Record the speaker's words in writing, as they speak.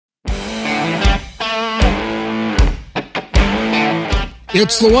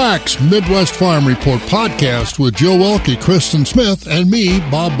It's the Wax Midwest Farm Report podcast with Joe Welke, Kristen Smith, and me,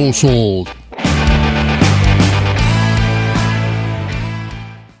 Bob Bosold.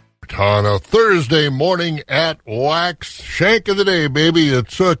 On a Thursday morning at Wax, shank of the day, baby.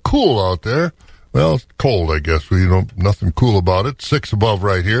 It's cool out there. Well, it's cold, I guess. Nothing cool about it. 6 above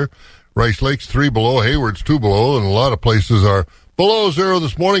right here. Rice Lake's 3 below. Hayward's 2 below, and a lot of places are below zero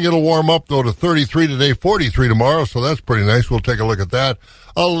this morning. It'll warm up, though, to 33 today, 43 tomorrow, so that's pretty nice. We'll take a look at that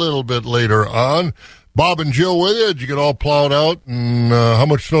a little bit later on. Bob and Jill with you. Did you get all plowed out? And how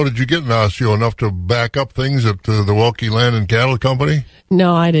much snow did you get in Osseo? Enough to back up things at the Welke Land and Cattle Company?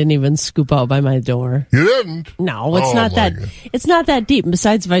 No, I didn't even scoop out by my door. You didn't? No, it's not that. It's not that deep. And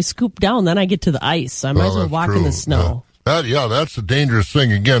besides, if I scoop down, then I get to the ice. So I might as well walk in the snow. That's the dangerous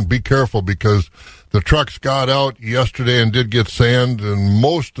thing. Again, be careful because the trucks got out yesterday and did get sand in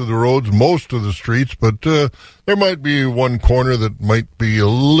most of the roads, most of the streets, but there might be one corner that might be a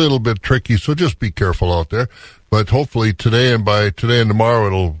little bit tricky, so just be careful out there. But hopefully by today and tomorrow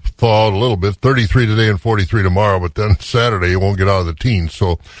it'll thaw out a little bit. 33 today and 43 tomorrow, but then Saturday it won't get out of the teens.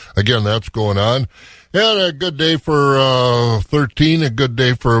 So, again, that's going on. And a good day for 13, a good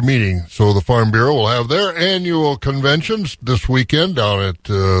day for a meeting. So the Farm Bureau will have their annual conventions this weekend down at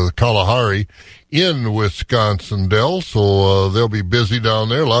Kalahari in Wisconsin, Dell. So they'll be busy down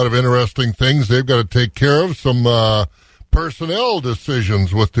there. A lot of interesting things they've got to take care of. Some personnel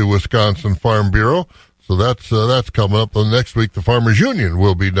decisions with the Wisconsin Farm Bureau. So that's coming up. Next week, the Farmers Union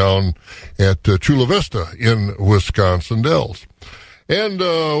will be down at Chula Vista in Wisconsin Dells. And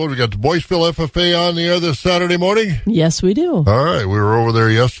what we got, the Boyceville FFA on the air this Saturday morning? Yes, we do. All right, we were over there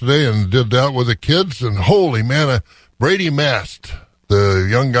yesterday and did that with the kids. And holy man, Brady Mast, the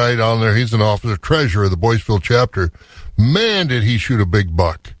young guy down there, he's an officer, treasurer of the Boyceville chapter. Man, did he shoot a big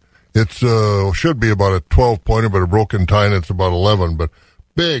buck. It's should be about a 12-pointer, but a broken tine, it's about 11. But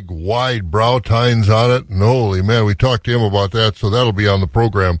big, wide brow tines on it. And holy man, we talked to him about that, so that'll be on the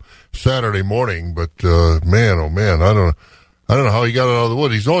program Saturday morning. But man, oh man, I don't know how he got it out of the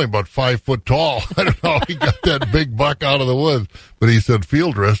woods. He's only about 5 foot tall. I don't know how he got that big buck out of the woods. But he said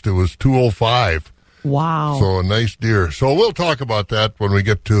field dressed, it was 205. Wow. So a nice deer. So we'll talk about that when we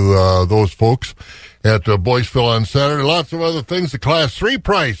get to those folks at Boyceville on Saturday. Lots of other things. The Class 3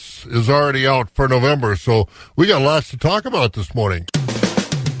 price is already out for November. So we got lots to talk about this morning.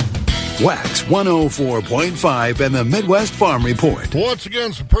 Wax 104.5 and the Midwest Farm Report. Once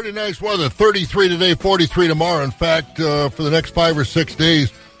again, some pretty nice weather. 33 today, 43 tomorrow. In fact, for the next 5 or 6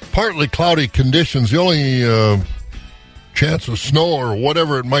 days, partly cloudy conditions. The only chance of snow or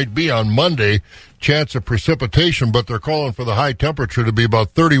whatever it might be on Monday, chance of precipitation, but they're calling for the high temperature to be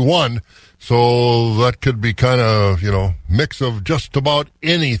about 31. So that could be kind of, mix of just about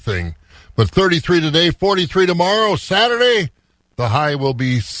anything. But 33 today, 43 tomorrow, Saturday. The high will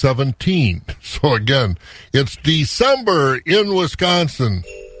be 17. So, again, it's December in Wisconsin.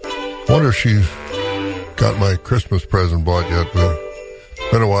 Wonder if she got my Christmas present bought yet.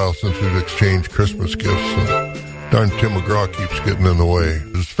 It's been a while since we've exchanged Christmas gifts. So darn Tim McGraw keeps getting in the way.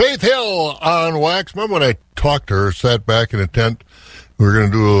 It's Faith Hill on Wax. Remember when I talked to her, sat back in a tent? We were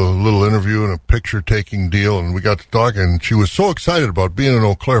going to do a little interview and a picture-taking deal, and we got to talking, and she was so excited about being in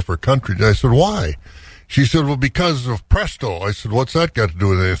Eau Claire for country. I said, why? She said, well, because of Presto. I said, what's that got to do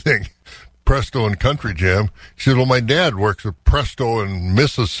with anything? Presto and Country Jam. She said, well, my dad works at Presto in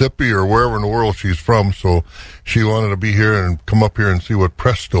Mississippi or wherever in the world she's from, so she wanted to be here and come up here and see what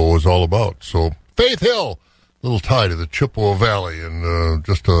Presto was all about. So, Faith Hill, little tie to the Chippewa Valley, and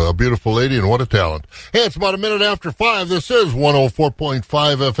just a beautiful lady, and what a talent. Hey, it's about a minute after 5. This is 104.5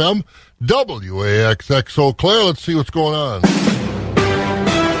 FM, WAXX Eau Claire. Let's see what's going on.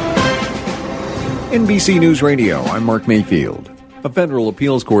 NBC News Radio, I'm Mark Mayfield. A federal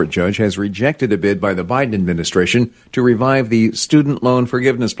appeals court judge has rejected a bid by the Biden administration to revive the student loan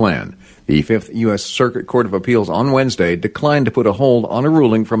forgiveness plan. The Fifth U.S. Circuit Court of Appeals on Wednesday declined to put a hold on a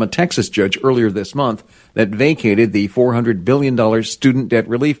ruling from a Texas judge earlier this month that vacated the $400 billion student debt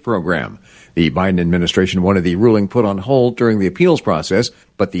relief program. The Biden administration wanted the ruling put on hold during the appeals process,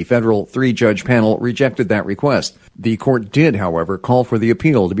 but the federal 3-judge panel rejected that request. The court did, however, call for the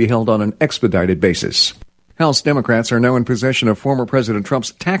appeal to be held on an expedited basis. House Democrats are now in possession of former President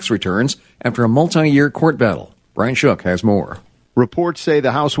Trump's tax returns after a multi-year court battle. Brian Shook has more. Reports say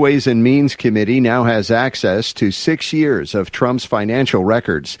the House Ways and Means Committee now has access to 6 years of Trump's financial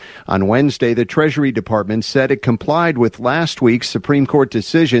records. On Wednesday, the Treasury Department said it complied with last week's Supreme Court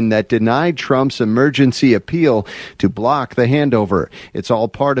decision that denied Trump's emergency appeal to block the handover. It's all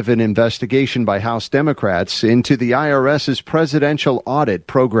part of an investigation by House Democrats into the IRS's presidential audit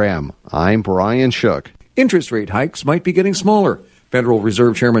program. I'm Brian Shook. Interest rate hikes might be getting smaller. Federal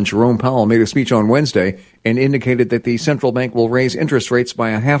Reserve Chairman Jerome Powell made a speech on Wednesday and indicated that the central bank will raise interest rates by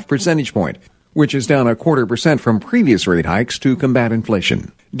a half percentage point, which is down 0.25% from previous rate hikes to combat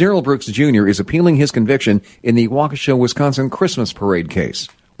inflation. Darrell Brooks Jr. is appealing his conviction in the Waukesha, Wisconsin Christmas parade case.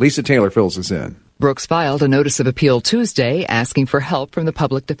 Lisa Taylor fills us in. Brooks filed a notice of appeal Tuesday asking for help from the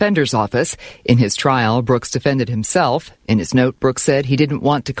public defender's office. In his trial, Brooks defended himself. In his note, Brooks said he didn't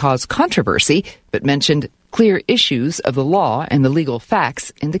want to cause controversy, but mentioned clear issues of the law and the legal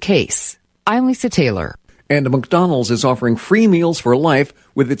facts in the case. I'm Lisa Taylor. And McDonald's is offering free meals for life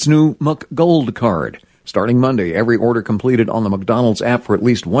with its new McGold card. Starting Monday, every order completed on the McDonald's app for at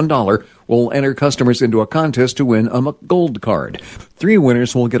least $1 will enter customers into a contest to win a McGold card. 3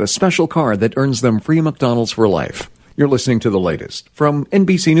 winners will get a special card that earns them free McDonald's for life. You're listening to the latest from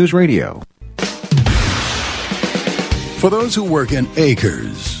NBC News Radio. For those who work in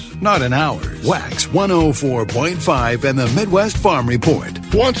acres, not in hours, Wax 104.5 and the Midwest Farm Report.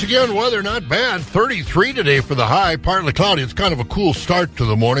 Once again, weather not bad. 33 today for the high, partly cloudy. It's kind of a cool start to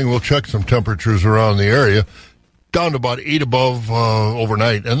the morning. We'll check some temperatures around the area. Down to about 8 above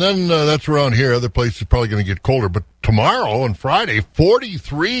overnight. And then that's around here. Other places probably going to get colder. But tomorrow and Friday,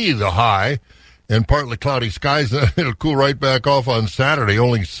 43 the high and partly cloudy skies. It'll cool right back off on Saturday,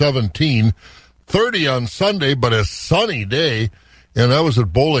 only 17. 30 on Sunday, but a sunny day. And I was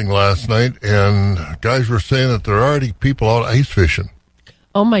at bowling last night, and guys were saying that there are already people out ice fishing.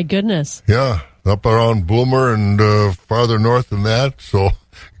 Oh, my goodness. Yeah, up around Bloomer and farther north than that. So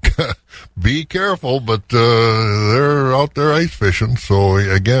be careful, but they're out there ice fishing. So,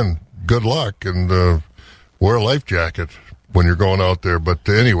 again, good luck, and wear a life jacket when you're going out there. But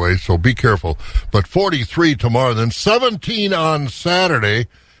anyway, so be careful. But 43 tomorrow, then 17 on Saturday.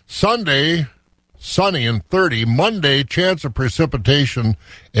 Sunday, sunny and 30. Monday, chance of precipitation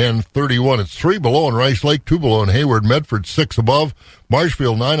and 31. It's 3 below in Rice Lake, 2 below in Hayward, Medford 6 above,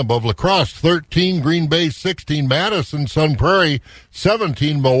 Marshfield 9 above, La Crosse 13, Green Bay 16, Madison, Sun Prairie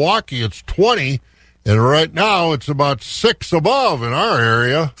 17, Milwaukee it's 20, and right now it's about 6 above in our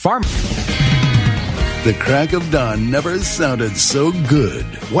area. The crack of dawn never sounded so good.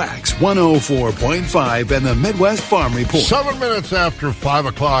 Wax 104.5 and the Midwest Farm Report. 7 minutes after 5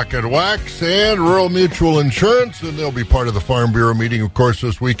 o'clock at Wax and Rural Mutual Insurance, and they'll be part of the Farm Bureau meeting, of course,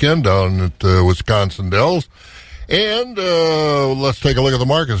 this weekend down at Wisconsin Dells. And let's take a look at the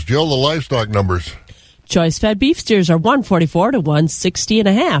markets. Jill, the livestock numbers. Choice-fed beef steers are 144 to 160 and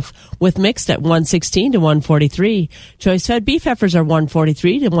a half, with mixed at 116 to 143. Choice-fed beef heifers are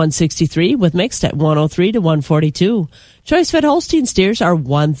 143 to 163, with mixed at 103 to 142. Choice-fed Holstein steers are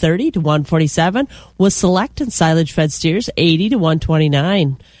 130 to 147, with select and silage-fed steers 80 to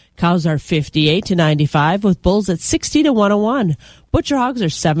 129. Cows are 58 to 95, with bulls at 60 to 101. Butcher hogs are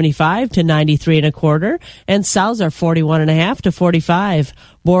 75 to 93 and a quarter, and sows are 41 and a half to 45.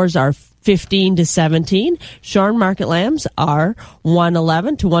 Boars are 15 to 17. Shorn market lambs are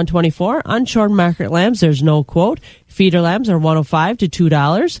 111 to 124. Unshorn market lambs, there's no quote. Feeder lambs are 105 to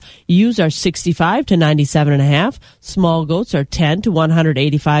 $2. Ewes are 65 to 97 and a half. Small goats are 10 to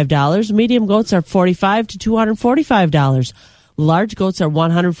 $185. Medium goats are 45 to $245. Large goats are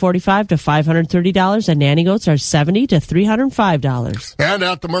 $145 to $530, and nanny goats are $70 to $305. And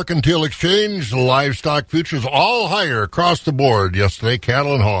at the Mercantile Exchange, livestock futures all higher across the board yesterday,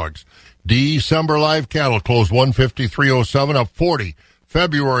 cattle and hogs. December live cattle closed 153.07, up 40.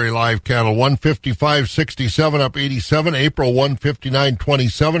 February live cattle 155.67, up 87. April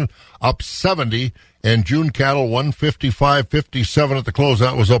 159.27, up 70. And June cattle 155.57 at the close.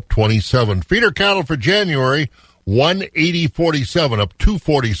 That was up 27. Feeder cattle for January 180.47, up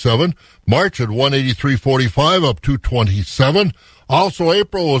 247. March at 183.45, up 227. Also,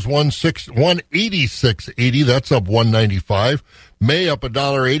 April was 186.80. That's up 195. May up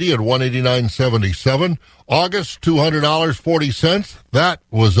 $1.80 at 189.77. August $200.40. That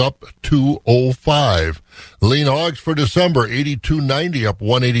was up 205. Lean hogs for December 82.90, up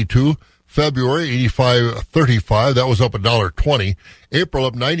 182. February 85.35. That was up $1.20. April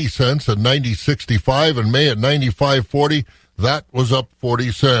up 90 cents at 90.65, and May at 95.40. That was up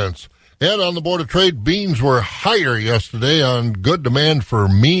 40 cents. And on the Board of Trade, beans were higher yesterday on good demand for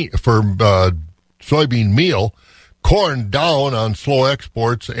soybean meal. Corn down on slow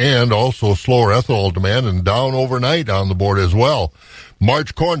exports and also slower ethanol demand, and down overnight on the board as well.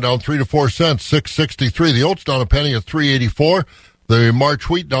 March corn down 3 to 4 cents, 6.63. The oats down a penny at 3.84. The March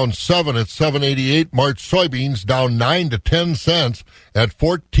wheat down 7 at 7.88. March soybeans down 9 to 10 cents at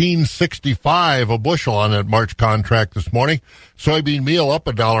 14.65 a bushel on that March contract this morning. Soybean meal up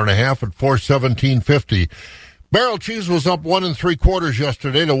 $1.50 at 4.1750. Barrel cheese was up 1 3/4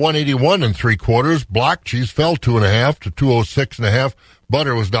 yesterday to 181 3/4. Block cheese fell 2.5 to 206.5.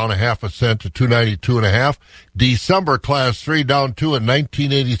 Butter was down 0.5 cent to 292.5. December Class 3 down 2 at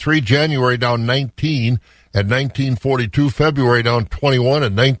 1983. January down 19 at 1942. February down 21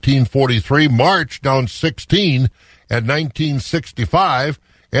 at 1943. March down 16 at 1965.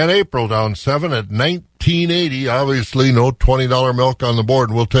 And April down 7 at 1980. Obviously, no $20 milk on the board.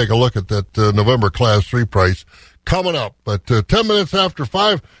 And we'll take a look at that November Class 3 price coming up. But 10 minutes after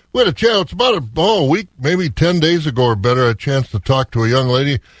 5, we had a chance, about a week, maybe 10 days ago or better, a chance to talk to a young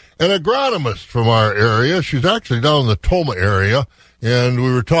lady, an agronomist from our area. She's actually down in the Tomah area. And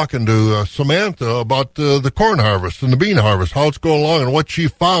we were talking to Samantha about the corn harvest and the bean harvest, how it's going along and what she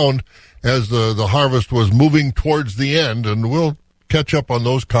found as the harvest was moving towards the end. And we'll catch up on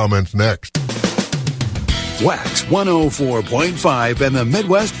those comments next. Wax 104.5 and the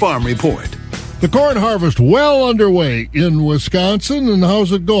Midwest Farm Report. The corn harvest well underway in Wisconsin, and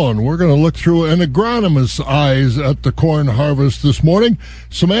how's it going? We're going to look through an agronomist's eyes at the corn harvest this morning.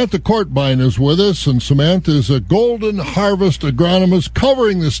 Samantha Courtbine is with us, and Samantha is a Golden Harvest agronomist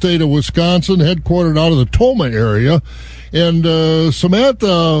covering the state of Wisconsin, headquartered out of the Tomah area. And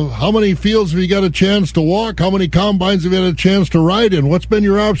Samantha, how many fields have you got a chance to walk? How many combines have you had a chance to ride in? What's been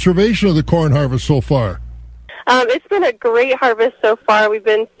your observation of the corn harvest so far? It's been a great harvest so far. We've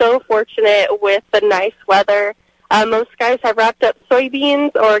been so fortunate with the nice weather. Most guys have wrapped up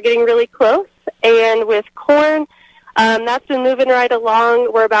soybeans or are getting really close. And with corn, that's been moving right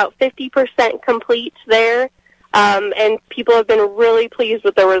along. We're about 50% complete there. And people have been really pleased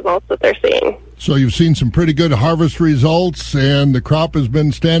with the results that they're seeing. So you've seen some pretty good harvest results, and the crop has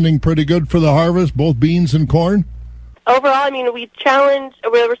been standing pretty good for the harvest, both beans and corn? Overall, I mean, there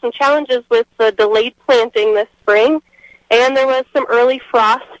were some challenges with the delayed planting this spring, and there was some early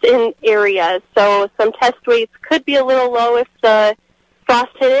frost in areas. So some test weights could be a little low if the frost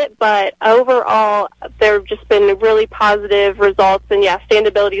hit it, but overall, there have just been really positive results, and yeah,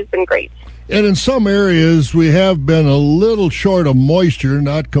 standability has been great. And in some areas, we have been a little short of moisture,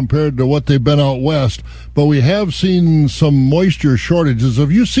 not compared to what they've been out west, but we have seen some moisture shortages.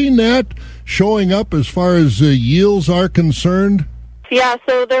 Have you seen that showing up as far as yields are concerned? Yeah,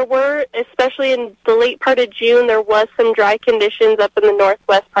 so there were, especially in the late part of June, there was some dry conditions up in the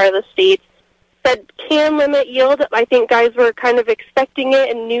northwest part of the state that can limit yield. I think guys were kind of expecting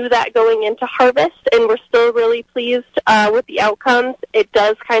it and knew that going into harvest, and we're still really pleased with the outcomes. It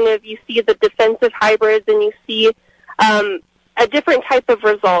does you see the defensive hybrids, and you see a different type of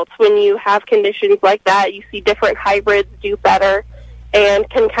results when you have conditions like that. You see different hybrids do better and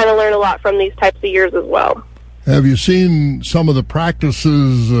can kind of learn a lot from these types of years as well. Have you seen some of the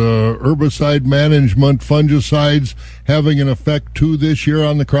practices, herbicide management, fungicides, having an effect too this year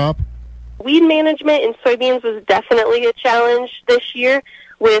on the crop? Weed management in soybeans was definitely a challenge this year.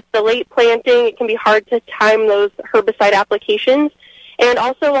 With the late planting, it can be hard to time those herbicide applications. And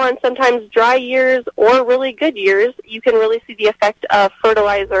also on sometimes dry years or really good years, you can really see the effect of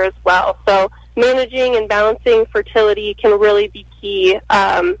fertilizer as well. So managing and balancing fertility can really be key,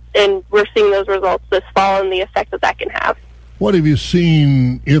 and we're seeing those results this fall and the effect that can have. What have you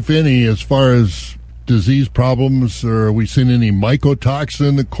seen, if any, as far as disease problems? Or have we seen any mycotoxin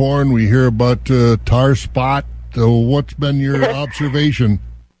in the corn? We hear about tar spot. What's been your observation?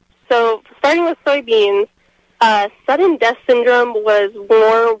 So starting with soybeans, sudden death syndrome was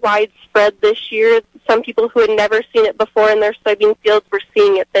more widespread this year. Some people who had never seen it before in their soybean fields were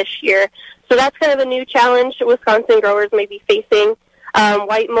seeing it this year. So that's kind of a new challenge Wisconsin growers may be facing.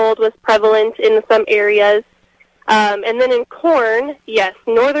 White mold was prevalent in some areas. And then in corn, yes,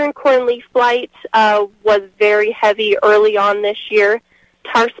 northern corn leaf blight was very heavy early on this year.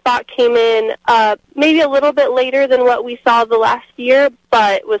 Tar spot came in maybe a little bit later than what we saw the last year,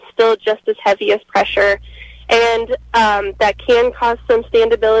 but was still just as heavy as pressure. And that can cause some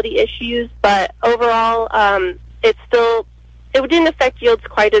standability issues, but overall it didn't affect yields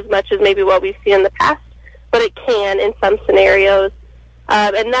quite as much as maybe what we've seen in the past, but it can in some scenarios.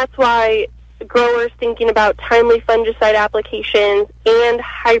 And that's why growers thinking about timely fungicide applications and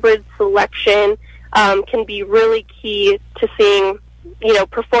hybrid selection can be really key to seeing,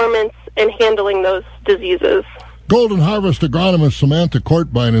 performance and handling those diseases. Golden Harvest agronomist Samantha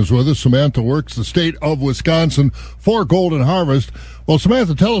Courtbine is with us. Samantha works the state of Wisconsin for Golden Harvest. Well,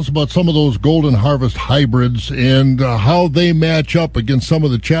 Samantha, tell us about some of those Golden Harvest hybrids and how they match up against some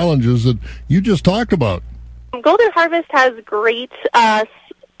of the challenges that you just talked about. Golden Harvest has great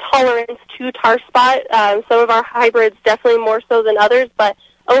tolerance to tar spot. Some of our hybrids definitely more so than others, but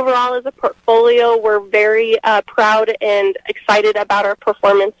overall as a portfolio, we're very proud and excited about our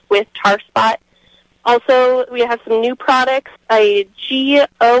performance with tar spot. Also, we have some new products, a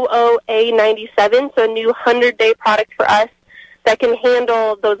GOOA97, so a new 100-day product for us that can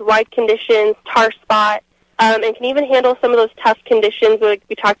handle those wide conditions, tar spot, and can even handle some of those tough conditions like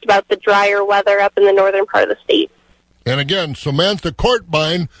we talked about, the drier weather up in the northern part of the state. And again, Samantha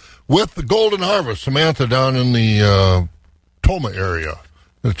Courtbine with the Golden Harvest. Samantha down in the Toma area.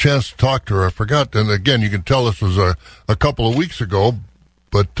 Had a chance to talk to her. I forgot. And again, you can tell this was a couple of weeks ago.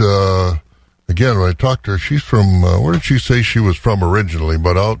 But again, when I talked to her, she's from, where did she say she was from originally?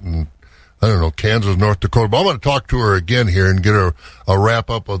 But out in, I don't know, Kansas, North Dakota. But I'm going to talk to her again here and get a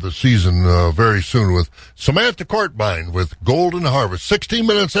wrap-up of the season very soon with Samantha Courtbine with Golden Harvest. 16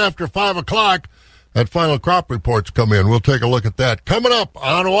 minutes after 5 o'clock, that final crop reports come in. We'll take a look at that. Coming up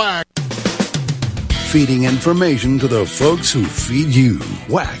on WAC. Feeding information to the folks who feed you.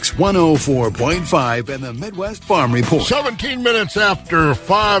 Wax 104.5 and the Midwest Farm Report. 17 minutes after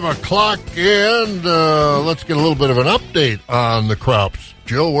 5 o'clock, and let's get a little bit of an update on the crops.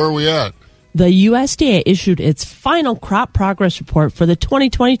 Jill, where are we at? The USDA issued its final crop progress report for the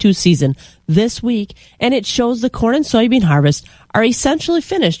 2022 season this week, and it shows the corn and soybean harvest are essentially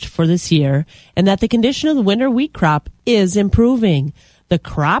finished for this year, and that the condition of the winter wheat crop is improving. The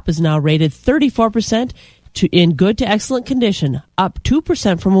crop is now rated 34% in good to excellent condition, up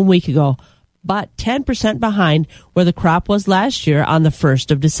 2% from a week ago, but 10% behind where the crop was last year on the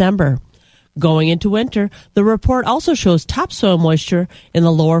 1st of December. Going into winter, the report also shows topsoil moisture in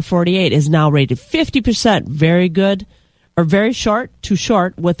the lower 48 is now rated 50% very good or very short to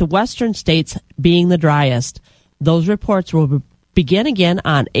short, with the western states being the driest. Those reports will begin again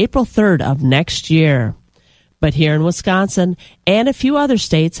on April 3rd of next year. But here in Wisconsin and a few other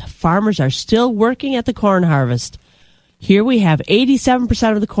states, farmers are still working at the corn harvest. Here we have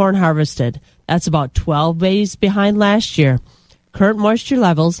 87% of the corn harvested. That's about 12 days behind last year. Current moisture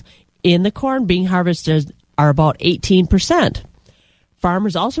levels in the corn being harvested are about 18%.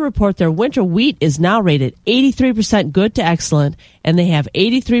 Farmers also report their winter wheat is now rated 83% good to excellent, and they have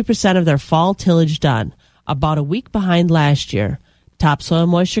 83% of their fall tillage done, about a week behind last year. Topsoil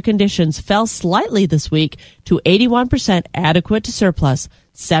moisture conditions fell slightly this week to 81% adequate to surplus,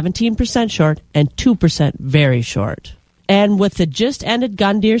 17% short, and 2% very short. And with the just ended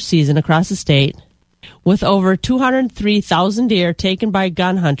gun deer season across the state, with over 203,000 deer taken by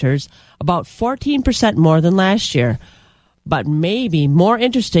gun hunters, about 14% more than last year. But maybe more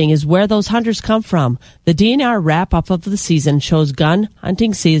interesting is where those hunters come from. The DNR wrap-up of the season shows gun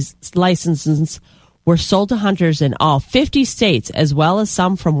hunting licenses were sold to hunters in all 50 states, as well as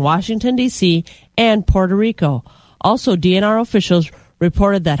some from Washington, D.C. and Puerto Rico. Also, DNR officials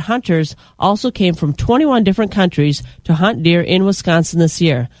reported that hunters also came from 21 different countries to hunt deer in Wisconsin this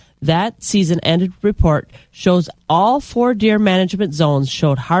year. That season-ended report shows all 4 deer management zones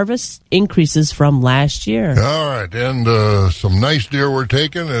showed harvest increases from last year. All right, and some nice deer were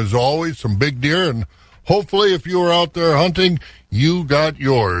taken, as always, some big deer, and hopefully if you were out there hunting, you got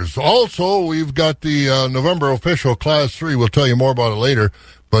yours. Also, we've got the November official Class 3. We'll tell you more about it later,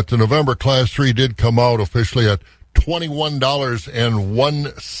 but the November Class 3 did come out officially at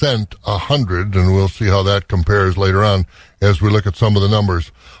 $21.01 a hundred, and we'll see how that compares later on as we look at some of the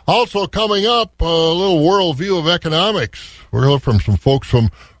numbers. Also coming up, a little world view of economics. We're going to hear from some folks from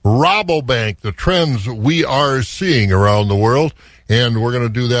Rabobank, the trends we are seeing around the world, and we're going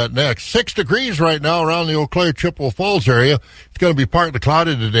to do that next. 6 degrees right now around the Eau Claire, Chippewa Falls area. It's going to be partly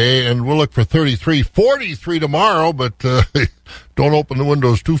cloudy today, and we'll look for 33, 43 tomorrow, but don't open the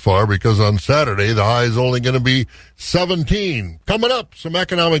windows too far because on Saturday the high is only going to be 17. Coming up, some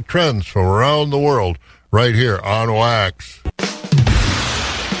economic trends from around the world right here on Wax.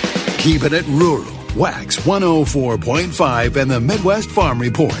 Keeping it rural. Wax 104.5 and the Midwest Farm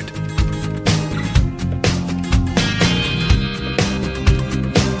Report.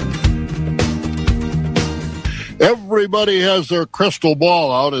 Everybody has their crystal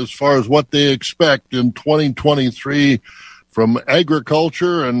ball out as far as what they expect in 2023 from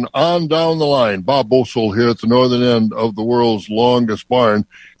agriculture and on down the line. Bob Boesel here at the northern end of the world's longest barn.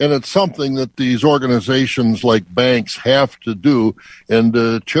 And it's something that these organizations like banks have to do. And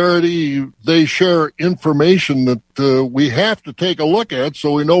Charity, they share information that we have to take a look at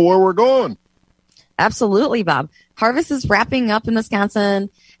so we know where we're going. Absolutely, Bob. Harvest is wrapping up in Wisconsin,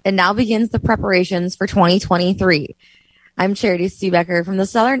 and now begins the preparations for 2023. I'm Charity Stubecker from the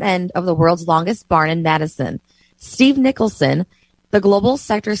southern end of the world's longest barn in Madison. Steve Nicholson, the global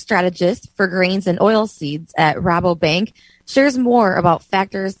sector strategist for grains and oilseeds at Rabobank, shares more about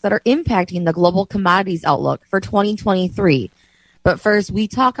factors that are impacting the global commodities outlook for 2023. But first, we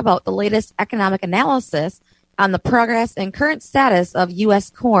talk about the latest economic analysis on the progress and current status of U.S.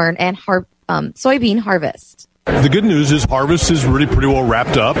 corn and soybean harvest. The good news is harvest is really pretty well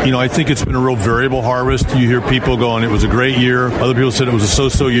wrapped up. I think it's been a real variable harvest. You hear people going, it was a great year. Other people said it was a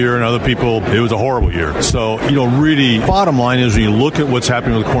so-so year, and other people, it was a horrible year. So, really, bottom line is when you look at what's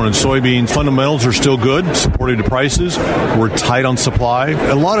happening with corn and soybeans, fundamentals are still good, supported to prices. We're tight on supply.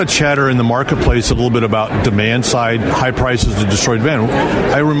 A lot of chatter in the marketplace a little bit about demand side, high prices to destroy demand.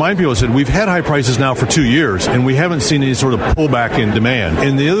 I remind people, I said, we've had high prices now for 2 years, and we haven't seen any sort of pullback in demand.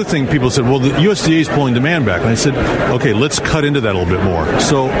 And the other thing, people said, well, the USDA is pulling demand back. And I said, okay, let's cut into that a little bit more.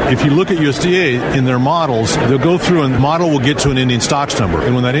 So if you look at USDA in their models, they'll go through and the model will get to an ending stocks number.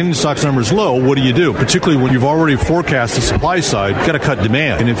 And when that ending stocks number is low, what do? Particularly when you've already forecast the supply side, you've got to cut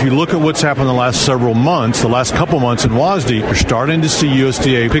demand. And if you look at what's happened in the last several months, the last couple months in WASDE, you're starting to see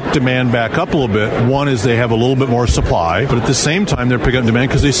USDA pick demand back up a little bit. One is they have a little bit more supply, but at the same time, they're picking up demand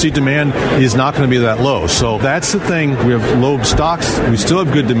because they see demand is not going to be that low. So that's the thing. We have low stocks. We still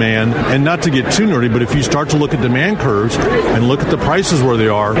have good demand. And not to get too nerdy, but if you start to look at demand curves and look at the prices where they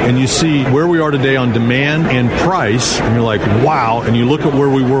are, and you see where we are today on demand and price, and you're like, wow, and you look at where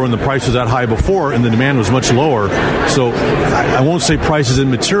we were when the price was that high before and the demand was much lower. So I won't say price is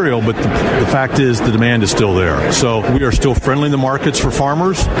immaterial, but the fact is the demand is still there. So we are still friendly in the markets for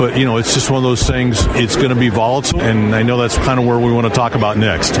farmers, but it's just one of those things. It's going to be volatile, and I know that's kind of where we want to talk about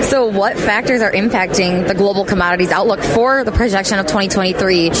next. So what factors are impacting the global commodities outlook for the projection of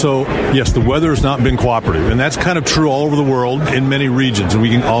 2023? So yes, the weather has not been cooperative, and that's kind of true all over the world in many regions, and we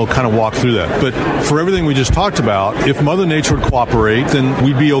can all kind of walk through that. But for everything we just talked about, if Mother Nature would cooperate, then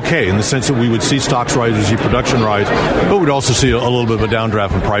we'd be okay in the sense that we would see stocks rise, we see production rise, but we'd also see a little bit of a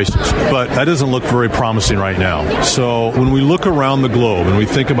downdraft in prices. But that doesn't look very promising right now. So when we look around the globe and we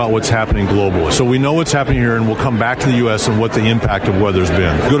think about what's happening globally, so we know what's happening here, and we'll come back to the U.S. and what the impact of weather's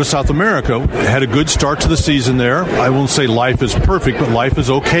been. Go to South America, had a good start to the season there. I won't say life is perfect, but life is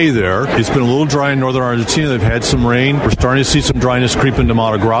okay there. It's been a little dry in northern Argentina. They've had some rain. We're starting to see some dryness creep into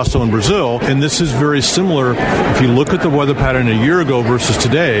Mato Grosso in Brazil, and this is very similar. If you look at the weather pattern a year ago versus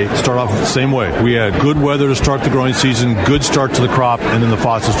today, start off the same way. We had good weather to start the growing season, good start to the crop, and then the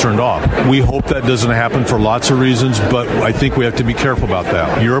faucets turned off. We hope that doesn't happen for lots of reasons, but I think we have to be careful about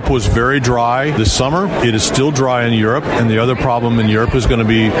that. Europe was very dry this summer. It is still dry in Europe, and the other problem in Europe is going to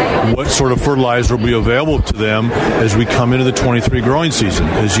be what sort of fertilizer will be available to them as we come into the 23 growing season.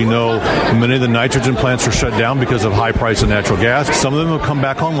 As you know, many of the nitrogen plants are shut down because of high price of natural gas. Some of them have come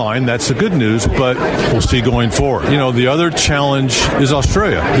back online. That's the good news, but we'll see going forward. The other challenge is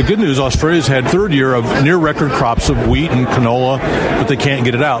Australia. The good news, Australia's had third year of near record crops of wheat and canola, but they can't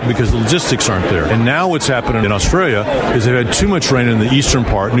get it out because the logistics aren't there. And now what's happening in Australia is they've had too much rain in the eastern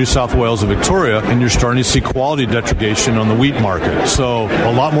part, New South Wales and Victoria, and you're starting to see quality degradation on the wheat market. So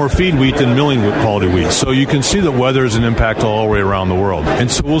a lot more feed wheat than milling quality wheat. So you can see that weather is an impact all the way around the world. And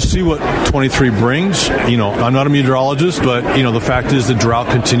so we'll see what 23 brings. I'm not a meteorologist, but, the fact is the drought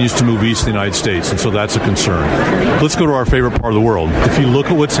continues to move east of the United States, and so that's a concern. Let's go to our favorite part of the world. If you look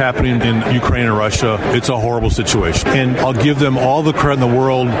at what's happening in Ukraine and Russia, it's a horrible situation. And I'll give them all the credit in the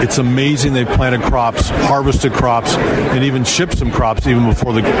world. It's amazing they've planted crops, harvested crops, and even shipped some crops even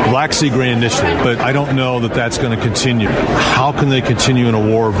before the Black Sea Grain Initiative. But I don't know that that's going to continue. How can they continue in a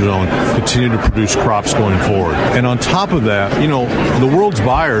war zone, continue to produce crops going forward? And on top of that, the world's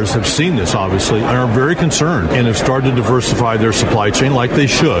buyers have seen this, obviously, and are very concerned and have started to diversify their supply chain like they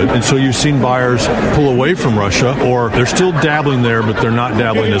should. And so you've seen buyers pull away from Russia, or they're still dabbling there, but they're not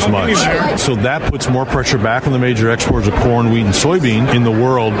dabbling as much. So that puts more pressure back on the major exporters of corn, wheat, and soybean in the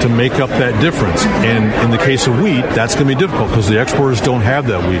world to make up that difference. And in the case of wheat, that's going to be difficult because the exporters don't have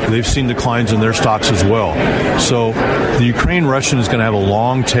that wheat. They've seen declines in their stocks as well. So the Ukraine-Russian is going to have a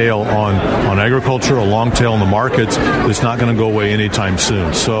long tail on agriculture, a long tail on the markets that's not going to go away anytime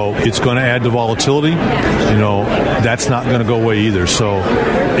soon. So it's going to add to volatility. That's not going to go away either. So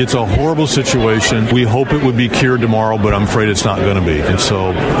it's a horrible situation. We hope it would be cured tomorrow, but I'm afraid it's not going to be. And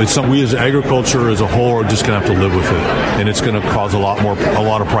so it's something we as agriculture as a whole are just going to have to live with it. And it's going to cause a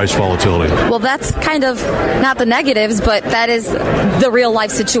lot of price volatility. Well, that's kind of not the negatives, but that is the real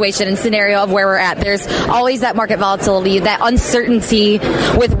life situation and scenario of where we're at. There's always that market volatility, that uncertainty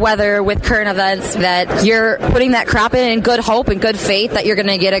with weather, with current events, that you're putting that crop in good hope and good faith that you're going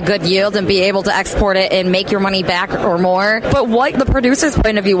to get a good yield and be able to export support it and make your money back or more. But what the producer's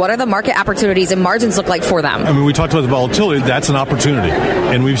point of view, what are the market opportunities and margins look like for them? I mean, we talked about the volatility. That's an opportunity.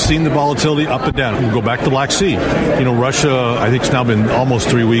 And we've seen the volatility up and down. We'll go back to Black Sea. Russia, I think it's now been almost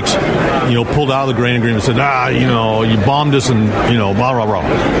 3 weeks, pulled out of the grain agreement and said, you bombed us and, blah, blah, blah.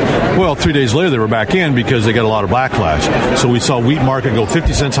 Well, 3 days later, they were back in because they got a lot of backlash. So we saw wheat market go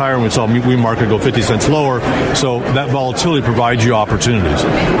 50 cents higher and we saw wheat market go 50 cents lower. So that volatility provides you opportunities.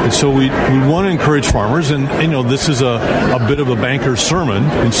 And so we want to encourage farmers, and this is a bit of a banker's sermon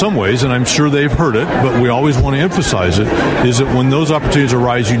in some ways, and I'm sure they've heard it, but we always want to emphasize it, is that when those opportunities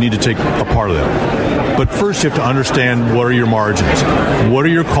arise, you need to take a part of them. But first, you have to understand what are your margins, what are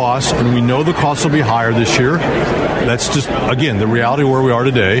your costs, and we know the costs will be higher this year. That's just, again, the reality of where we are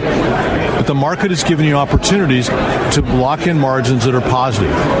today. But the market is giving you opportunities to lock in margins that are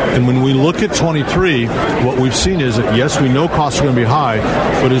positive. And when we look at 23, what we've seen is that, yes, we know costs are going to be high,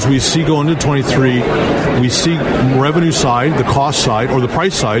 but as we see going into 23, we see revenue side, the cost side, or the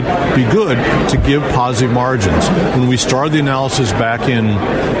price side be good to give positive margins. When we started the analysis back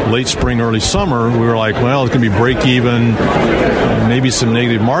in late spring, early summer, we were like, well, it's going to be break even, maybe some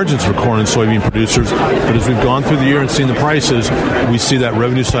negative margins for corn and soybean producers. But as we've gone through the year and seen the prices, we see that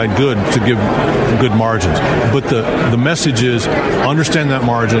revenue side good to give good margins. But the message is understand that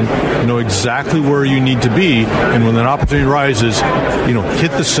margin, know exactly where you need to be, and when that opportunity rises,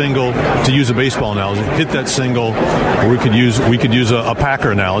 hit the single, to use a baseball analogy, hit that single, or we could use a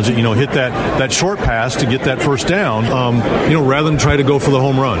Packer analogy, hit that short pass to get that first down, rather than try to go for the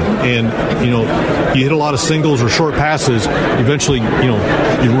home run. And, you hit a lot of singles or short passes, eventually,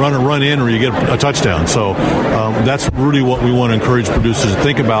 you run in or you get a touchdown. So that's really what we want to encourage producers to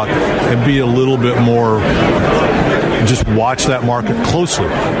think about and be a little bit more, just watch that market closely.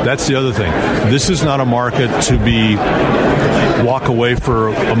 That's the other thing. This is not a market to be walk away for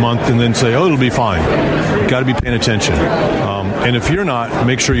a month and then say, oh, it'll be fine. You've got to be paying attention. And if you're not,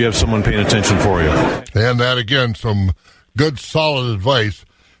 make sure you have someone paying attention for you. And that, again, some good, solid advice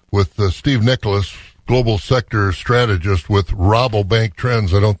with Steve Nicholas, Global Sector Strategist with Rabobank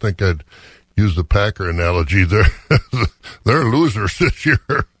Trends. I don't think I'd use the Packer analogy. They're losers this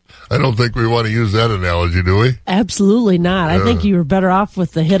year. I don't think we want to use that analogy, do we? Absolutely not. I think you were better off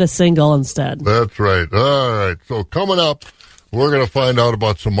with the hit a single instead. That's right. All right. So coming up, we're going to find out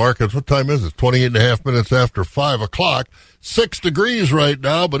about some markets. What time is it? 28 and a half minutes after 5 o'clock. 6 degrees right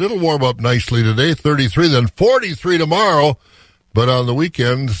now, but it'll warm up nicely today. 33, then 43 tomorrow. But on the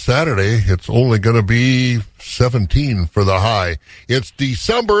weekend, Saturday, it's only going to be 17 for the high. It's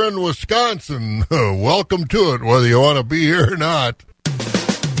December in Wisconsin. Welcome to it, whether you want to be here or not.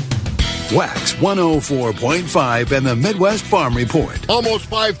 Wax 104.5 and the Midwest Farm Report. Almost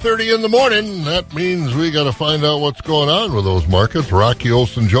 5:30 in the morning. That means we got to find out what's going on with those markets. Rocky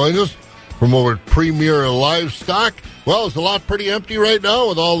Olson joins us from over at Premier Livestock. Well, is the lot pretty empty right now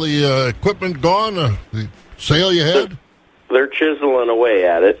with all the equipment gone? The sale you had? They're chiseling away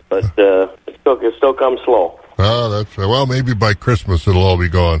at it, but it still comes slow. Oh, that's well. Maybe by Christmas it'll all be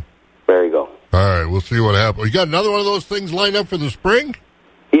gone. There you go. All right, we'll see what happens. You got another one of those things lined up for the spring?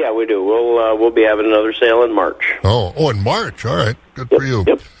 Yeah, we do. We'll be having another sale in March. Oh, in March. All right, good for you.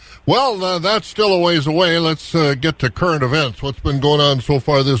 Yep. Well, that's still a ways away. Let's get to current events. What's been going on so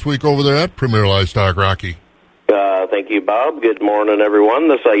far this week over there at Premier Livestock, Rocky? Thank you, Bob. Good morning, everyone.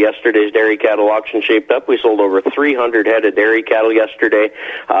 This yesterday's dairy cattle auction shaped up. We sold over 300 head of dairy cattle yesterday.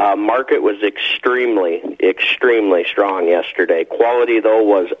 Market was extremely strong yesterday. Quality, though,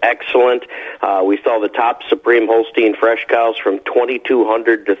 was excellent. We saw the top Supreme Holstein fresh cows from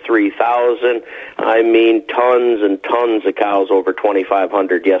 2,200 to 3,000. I mean, tons and tons of cows over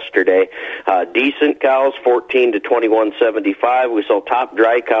 2,500 yesterday. Decent cows, 14 to 2175. We saw top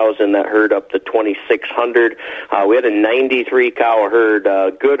dry cows in that herd up to 2,600. We had a 93 cow herd,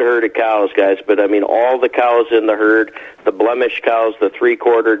 good herd of cows, guys. But I mean, all the cows in the herd, the blemish cows, the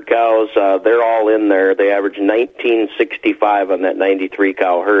 3/4 cows, they're all in there. They average 1965 on that 93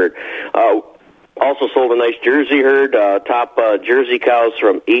 cow herd. Also sold a nice Jersey herd, top Jersey cows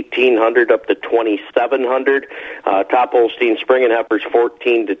from 1,800 up to 2,700. Top Holstein spring and heifers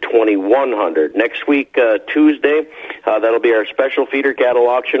 14 to 2,100. Next week, Tuesday, that'll be our special feeder cattle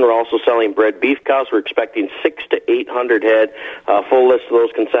auction. We're also selling bred beef cows. We're expecting 600 to 800 head. Full list of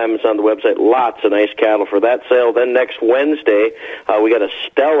those consignments on the website. Lots of nice cattle for that sale. Then next Wednesday, we got a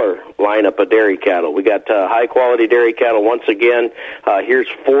stellar lineup of dairy cattle. We got high quality dairy cattle once again. Here's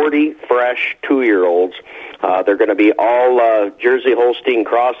 40 fresh 2-year-olds. They're going to be all Jersey Holstein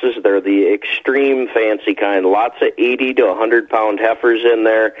crosses. They're the extreme fancy kind. Lots of 80 to 100-pound heifers in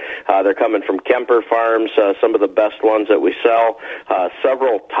there. They're coming from Kemper Farms, some of the best ones that we sell.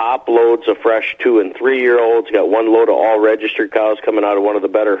 Several top loads of fresh 2- and 3-year-olds. Got one load of all registered cows coming out of one of the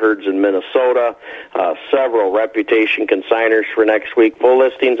better herds in Minnesota. Several reputation consigners for next week. Full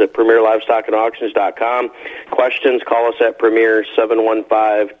listings at PremierLivestockAndAuctions.com. Questions, call us at Premier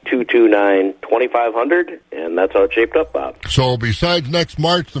 715-229-2500, and that's how it shaped up, Bob. So besides next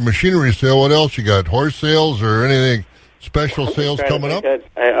March, the machinery sale, what else you got? Horse sales or anything special sales coming up?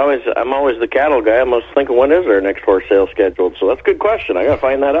 I'm always the cattle guy. I'm always thinking, when is our next horse sale scheduled? So that's a good question. I got to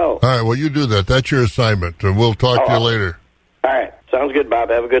find that out. All right, well, you do that. That's your assignment, and we'll talk to you later. All right. Sounds good, Bob.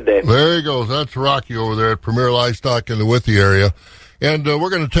 Have a good day. There he goes. That's Rocky over there at Premier Livestock in the Withee area. And we're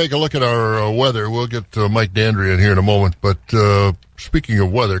going to take a look at our weather. We'll get Mike Dandry in here in a moment. But speaking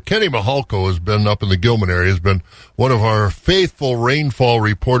of weather, Kenny Mahalko has been up in the Gilman area, has been one of our faithful rainfall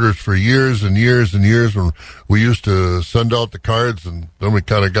reporters for years and years and years, when we used to send out the cards, and then we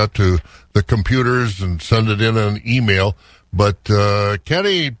kind of got to the computers and send it in an email. But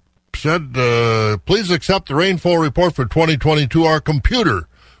Kenny said, please accept the rainfall report for 2022. Our computer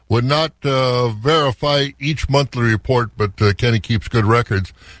would not verify each monthly report, but Kenny keeps good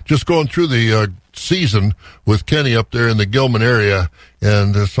records. Just going through the season with Kenny up there in the Gilman area,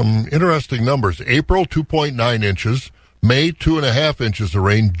 and some interesting numbers. April, 2.9 inches. May, 2.5 inches of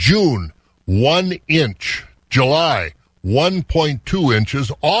rain. June, 1 inch. July, 1.2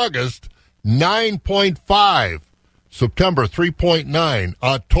 inches. August, 9.5. September, 3.9.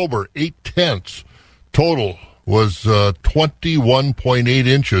 October, 0.8. Total was 21.8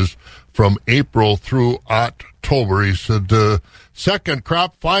 inches from April through October. He said the second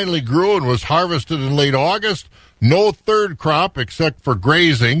crop finally grew and was harvested in late August. No third crop except for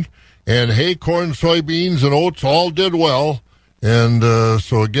grazing. And hay, corn, soybeans, and oats all did well. And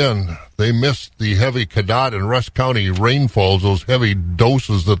so, again, they missed the heavy Cadott and Rusk County rainfalls, those heavy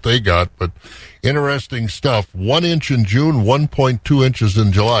doses that they got. But interesting stuff. 1 inch in June, 1.2 inches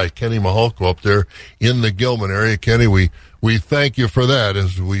in July. Kenny Mahalko up there in the Gilman area. Kenny, we thank you for that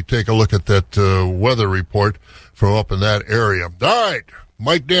as we take a look at that weather report from up in that area. All right,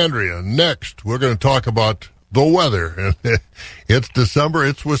 Mike Dandry. Next, we're going to talk about the weather. It's December,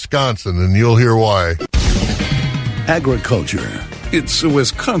 it's Wisconsin, and you'll hear why. Agriculture. It's a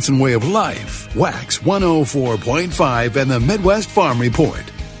Wisconsin way of life. Wax 104.5 and the Midwest Farm Report.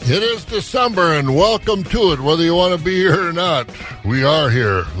 It is December, and welcome to it, whether you want to be here or not. We are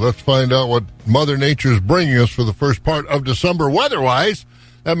here. Let's find out what Mother Nature's bringing us for the first part of December weather-wise.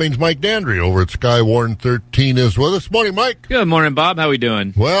 That means Mike Dandry over at Skywarn 13 is with us. Morning, Mike. Good morning, Bob. How we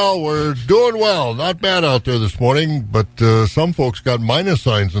doing? Well, we're doing well. Not bad out there this morning, but some folks got minus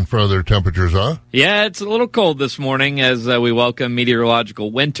signs in front of their temperatures, huh? Yeah, it's a little cold this morning as we welcome meteorological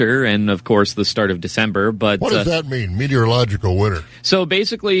winter and, of course, the start of December. But what does that mean, meteorological winter? So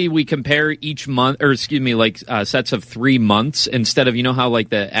basically, we compare each month, or excuse me, like sets of 3 months instead of, you know how like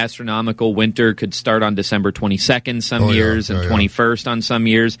the astronomical winter could start on December 22nd some years and 21st on some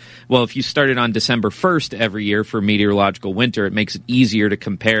years. Well, if you started on December 1st every year for meteorological winter, it makes it easier to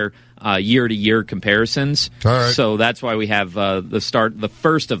compare year-to-year comparisons. All right. So that's why we have the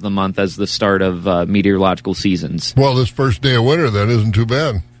first of the month as the start of meteorological seasons. Well, this first day of winter, then, isn't too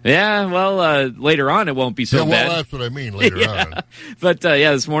bad. Yeah, well, later on it won't be so bad. Well, that's what I mean, later on. But,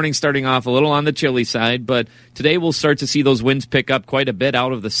 this morning starting off a little on the chilly side, but today we'll start to see those winds pick up quite a bit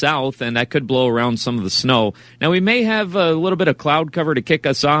out of the south, and that could blow around some of the snow. Now, we may have a little bit of cloud cover to kick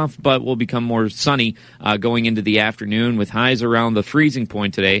us off, but we'll become more sunny going into the afternoon with highs around the freezing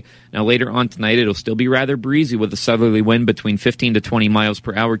point today. Now, later on tonight, it'll still be rather breezy with a southerly wind between 15 to 20 miles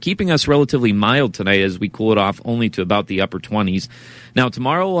per hour, keeping us relatively mild tonight as we cool it off only to about the upper 20s. Now,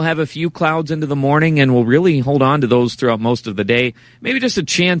 tomorrow we'll have a few clouds into the morning, and we'll really hold on to those throughout most of the day. Maybe just a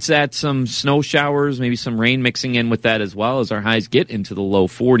chance at some snow showers, maybe some rain mixing in with that as well as our highs get into the low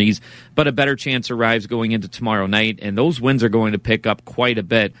 40s. But a better chance arrives going into tomorrow night, and those winds are going to pick up quite a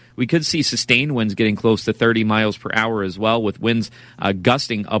bit. We could see sustained winds getting close to 30 miles per hour as well, with winds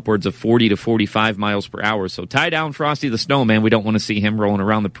gusting upwards of 40 to 45 miles per hour. So tie down Frosty the Snowman. We don't want to see him rolling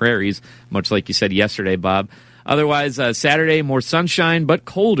around the prairies, much like you said yesterday, Bob. Otherwise, Saturday, more sunshine, but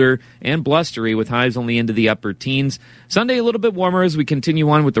colder and blustery with highs only into the upper teens. Sunday, a little bit warmer as we continue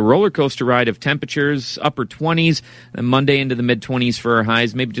on with the roller coaster ride of temperatures, upper 20s. And Monday into the mid-20s for our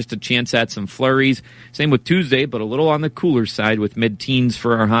highs, maybe just a chance at some flurries. Same with Tuesday, but a little on the cooler side with mid-teens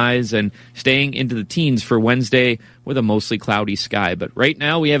for our highs and staying into the teens for Wednesday with a mostly cloudy sky. But right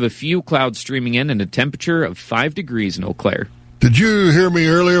now, we have a few clouds streaming in and a temperature of 5 degrees in Eau Claire. Did you hear me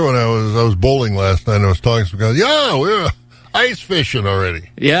earlier when I was bowling last night? I was talking to some guys. Yeah, we're ice fishing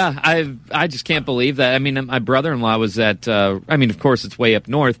already. Yeah, I just can't believe that. I mean, my brother-in-law was at, of course, it's way up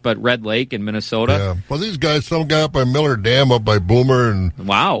north, but Red Lake in Minnesota. Yeah. Well, these guys, some guy up by Miller Dam, up by Boomer, and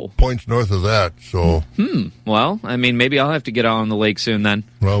points north of that. So, Well, I mean, maybe I'll have to get out on the lake soon then.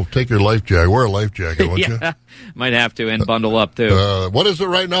 Well, take your life jacket. Wear a life jacket, won't you? Might have to, and bundle up, too. What is it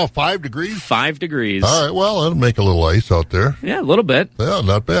right now, 5 degrees? 5 degrees. All right, well, that'll make a little ice out there. Yeah, a little bit. Yeah,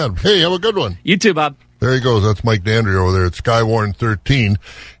 not bad. Hey, have a good one. You too, Bob. There he goes. That's Mike Dandry over there at Skywarn 13.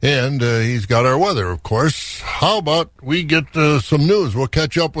 And he's got our weather, of course. How about we get some news? We'll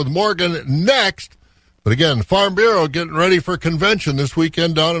catch up with Morgan next. But again, Farm Bureau getting ready for convention this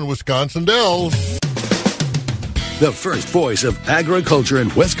weekend down in Wisconsin Dells. The first voice of agriculture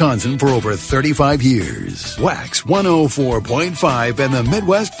in Wisconsin for over 35 years. Wax 104.5 and the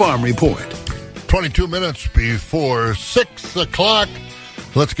Midwest Farm Report. 22 minutes before 6 o'clock.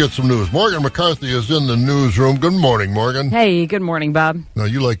 Let's get some news. Morgan McCarthy is in the newsroom. Good morning, Morgan. Hey, good morning, Bob. Now,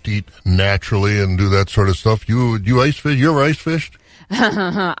 you like to eat naturally and do that sort of stuff. You ice fish? You ever ice fished?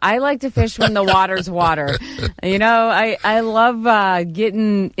 I like to fish when the water's water. You know, I love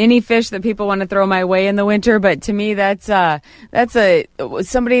getting any fish that people want to throw my way in the winter, but to me that's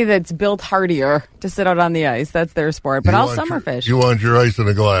somebody that's built hardier to sit out on the ice. That's their sport. But I'll summer fish. You want your ice in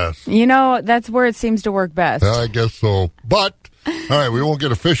a glass. You know, that's where it seems to work best. I guess so. But all right, we won't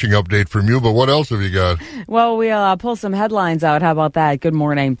get a fishing update from you, but what else have you got? Well, we'll pull some headlines out. How about that? Good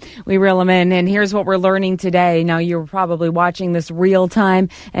morning. We reel them in, and here's what we're learning today. Now, you were probably watching this real time,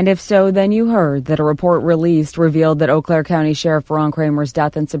 and if so, then you heard that a report released revealed that Eau Claire County Sheriff Ron Kramer's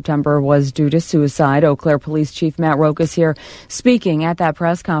death in September was due to suicide. Eau Claire Police Chief Matt Rokas here speaking at that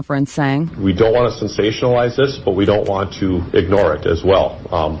press conference saying, "We don't want to sensationalize this, but we don't want to ignore it as well.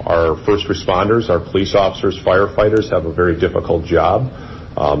 Our first responders, our police officers, firefighters have a very difficult job.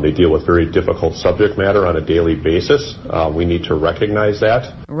 They deal with very difficult subject matter on a daily basis. We need to recognize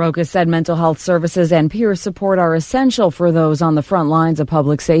that." Rokas said mental health services and peer support are essential for those on the front lines of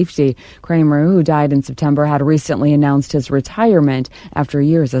public safety. Kramer, who died in September, had recently announced his retirement after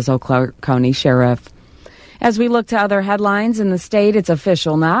years as Eau Claire County Sheriff. As we look to other headlines in the state, it's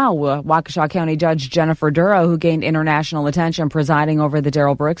official now. Waukesha County Judge Jennifer Duro, who gained international attention presiding over the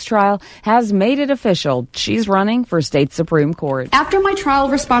Darrell Brooks trial, has made it official. She's running for state Supreme Court. After my trial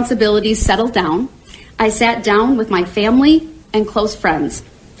responsibilities settled down, I sat down with my family and close friends.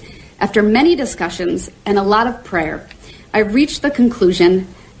 After many discussions and a lot of prayer, I reached the conclusion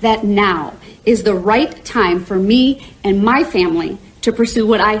that now is the right time for me and my family to pursue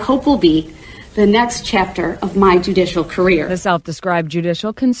what I hope will be the next chapter of my judicial career. The self-described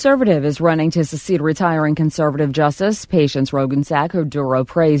judicial conservative is running to succeed retiring conservative Justice Patience Rogensack, who Duro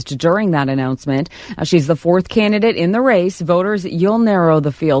praised during that announcement. She's the fourth candidate in the race. Voters, you'll narrow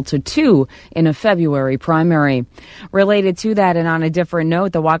the field to 2 in a February primary. Related to that, and on a different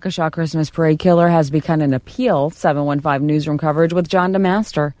note, the Waukesha Christmas Parade killer has begun an appeal. 715 Newsroom coverage with John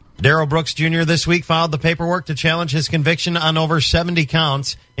DeMaster. Darrell Brooks Jr. this week filed the paperwork to challenge his conviction on over 70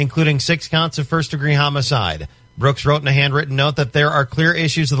 counts, including 6 counts of first-degree homicide. Brooks wrote in a handwritten note that there are clear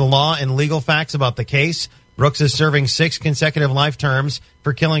issues of the law and legal facts about the case. Brooks is serving 6 consecutive life terms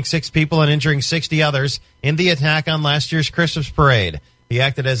for killing 6 people and injuring 60 others in the attack on last year's Christmas parade. He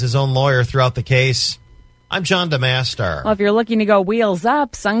acted as his own lawyer throughout the case. I'm John DeMaster. Well, if you're looking to go wheels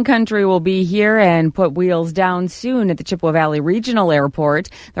up, Sun Country will be here and put wheels down soon at the Chippewa Valley Regional Airport.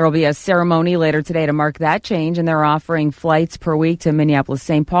 There will be a ceremony later today to mark that change, and they're offering flights per week to Minneapolis,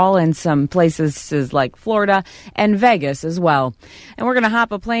 St. Paul, and some places like Florida and Vegas as well. And we're going to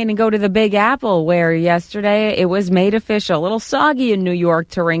hop a plane and go to the Big Apple, where yesterday it was made official. A little soggy in New York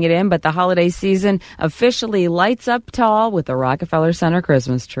to ring it in, but the holiday season officially lights up tall with the Rockefeller Center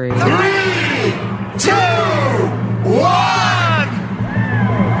Christmas tree. 3, 2, 1.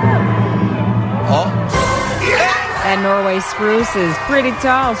 And Norway spruce is pretty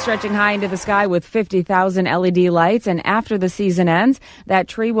tall, stretching high into the sky with 50,000 LED lights. And after the season ends, that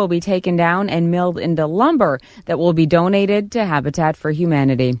tree will be taken down and milled into lumber that will be donated to Habitat for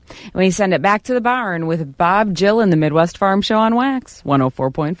Humanity. And we send it back to the barn with Bob, Jill, and the Midwest Farm Show on Wax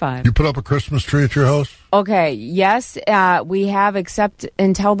 104.5. You put up a Christmas tree at your house? Okay, yes, we have, except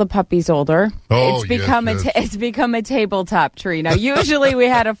until the puppy's older. Oh, it's become yes. It's become a tabletop tree. Now, usually we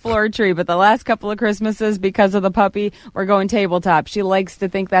had a floor tree, but the last couple of Christmases, because of the puppy, we're going tabletop. She likes to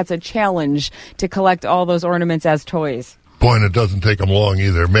think that's a challenge to collect all those ornaments as toys. Boy, and it doesn't take them long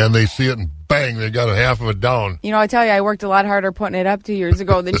either. Man, they see it and bang, they got half of it down. You know, I tell you, I worked a lot harder putting it up 2 years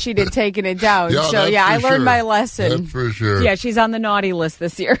ago than she did taking it down. Yeah, so, yeah, I learned my lesson. That's for sure. Yeah, she's on the naughty list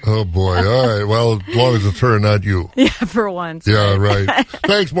this year. Oh, boy. All right. Well, as long as it's her and not you. Yeah, for once. Yeah, right.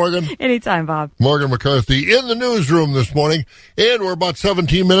 Thanks, Morgan. Anytime, Bob. Morgan McCarthy in the newsroom this morning. And we're about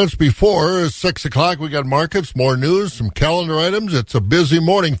 17 minutes before 6 o'clock. We got markets, more news, some calendar items. It's a busy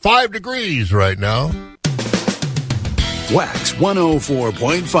morning. 5 degrees right now. Wax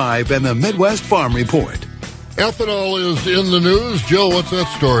 104.5 and the Midwest Farm Report. Ethanol is in the news. Jill, what's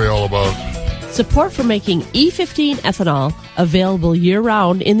that story all about? Support for making E15 ethanol available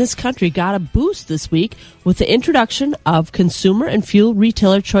year-round in this country got a boost this week with the introduction of Consumer and Fuel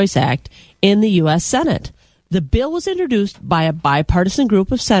Retailer Choice Act in the U.S. Senate. The bill was introduced by a bipartisan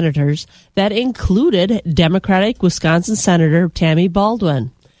group of senators that included Democratic Wisconsin Senator Tammy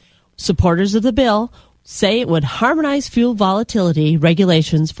Baldwin. Supporters of the bill say it would harmonize fuel volatility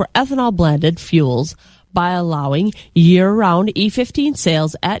regulations for ethanol-blended fuels by allowing year-round E15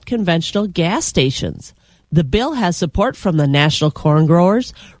 sales at conventional gas stations. The bill has support from the National Corn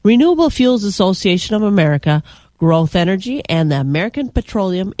Growers, Renewable Fuels Association of America, Growth Energy, and the American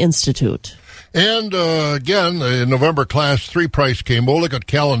Petroleum Institute. And again, the November Class 3 price came. We'll look at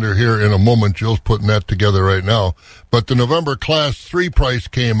calendar here in a moment. Jill's putting that together right now. But the November Class 3 price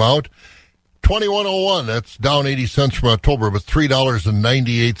came out. $21.01, that's down 80 cents from October, but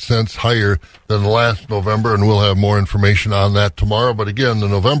 $3.98 higher than last November, and we'll have more information on that tomorrow. But again, the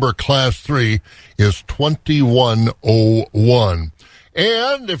November Class 3 is $21.01.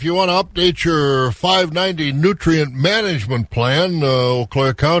 And if you want to update your 590 nutrient management plan, Eau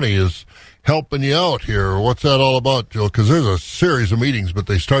Claire County is helping you out here. What's that all about, Jill? Because there's a series of meetings, but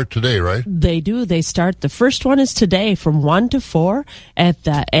they start today, right? They do. They start. The first one is today from 1 to 4 at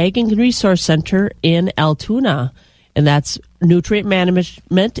the Ag and Resource Center in Altoona. And that's nutrient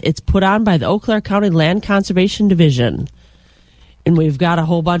management. It's put on by the Eau Claire County Land Conservation Division. And we've got a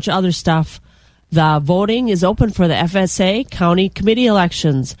whole bunch of other stuff. The voting is open for the FSA County Committee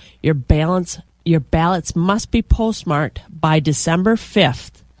elections. Your ballots must be postmarked by December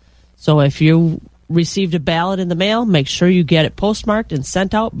 5th. So if you received a ballot in the mail, make sure you get it postmarked and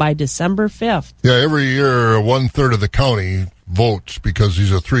sent out by December 5th. Yeah, every year 1/3 of the county votes because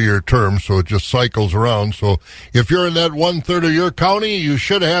these are 3-year terms, so it just cycles around. So if you're in that 1/3 of your county, you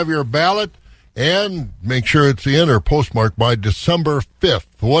should have your ballot and make sure it's in or postmarked by December 5th.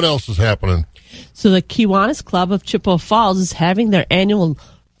 What else is happening? So the Kiwanis Club of Chippewa Falls is having their annual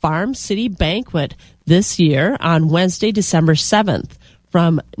Farm City Banquet this year on Wednesday, December 7th.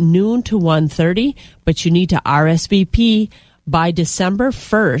 From noon to 1:30, but you need to RSVP by December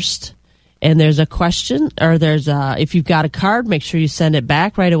 1st. And there's a question, or if you've got a card, make sure you send it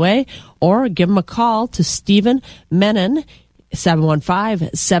back right away, or give them a call to Stephen Menon,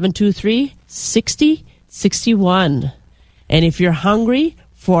 715-723-6061. And if you're hungry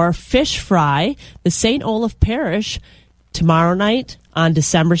for fish fry, the St. Olaf Parish tomorrow night on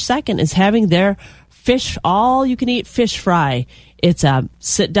December 2nd is having their all-you-can-eat fish fry. It's a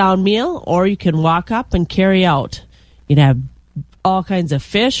sit-down meal, or you can walk up and carry out. You can have all kinds of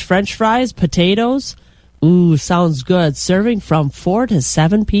fish, French fries, potatoes. Ooh, sounds good. Serving from 4 to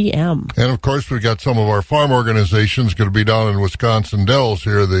 7 p.m. And, of course, we've got some of our farm organizations going to be down in Wisconsin Dells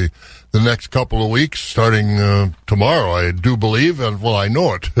here the next couple of weeks, starting tomorrow, I do believe. And, well, I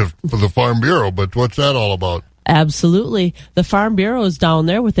know it for the Farm Bureau, but what's that all about? Absolutely. The Farm Bureau is down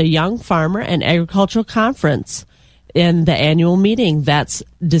there with a Young Farmer and Agricultural Conference in the annual meeting. That's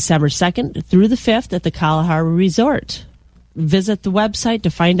December 2nd through the 5th at the Kalahari Resort. Visit the website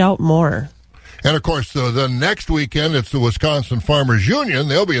to find out more. And, of course, the next weekend, it's the Wisconsin Farmers Union.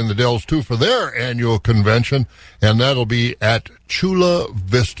 They'll be in the Dells, too, for their annual convention, and that'll be at Chula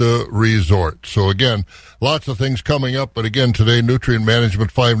Vista Resort. So, again, lots of things coming up. But, again, today, Nutrient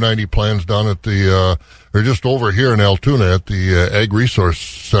Management 590 plans down at or just over here in Altoona at the Ag Resource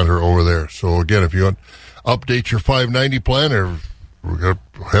Center over there. So, again, if you want to update your 590 plan, or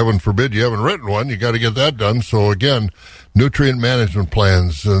heaven forbid you haven't written one, you got to get that done. So, again, nutrient management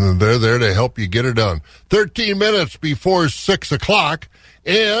plans, and they're there to help you get it done. 13 minutes before 6 o'clock,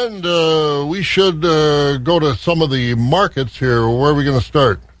 and we should go to some of the markets here. Where are we going to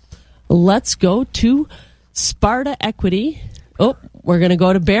start? Let's go to Sparta Equity. Oh, we're going to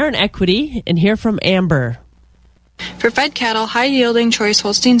go to Barron Equity and hear from Amber. For fed cattle, high-yielding choice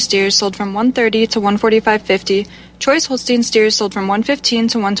Holstein steers sold from $130 to $145.50. Choice Holstein steers sold from $115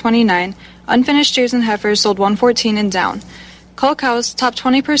 to $129. Unfinished steers and heifers sold $114 and down. Cull cows, top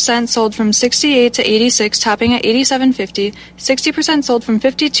 20% sold from $68 to $86, topping at $87.50. 60% sold from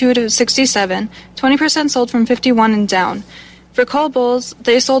 $52 to $67. 20% sold from $51 and down. For cull bulls,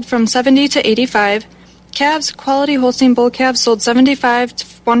 they sold from 70 to 85. Calves, quality Holstein bull calves sold 75 to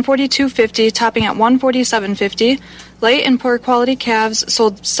 142.50, topping at 147.50. Light and poor quality calves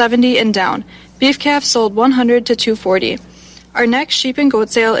sold 70 and down. Beef calves sold 100 to 240. Our next sheep and goat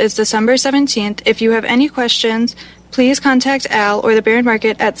sale is December 17th. If you have any questions, please contact Al or the Barron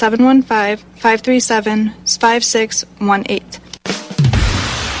Market at 715-537-5618.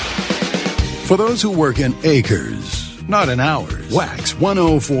 For those who work in acres, not in hours, Wax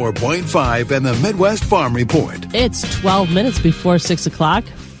 104.5 and the Midwest Farm Report. It's 12 minutes before 6 o'clock,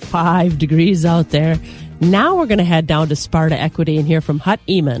 5 degrees out there. Now we're going to head down to Sparta Equity and hear from Hut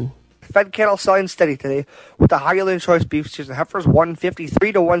Eamon. Fed cattle selling steady today with the high-yielding choice beef steers and heifers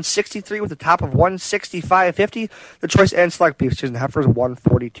 153 to 163 with a top of 165.50. The choice and select beef steers and heifers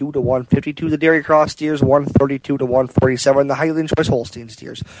 142 to 152. The dairy cross steers 132 to 147. The high-yielding choice Holstein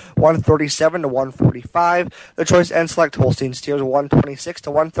steers 137 to 145. The choice and select Holstein steers 126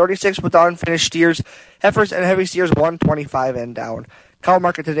 to 136 with the unfinished steers, heifers, and heavy steers 125 and down. Cow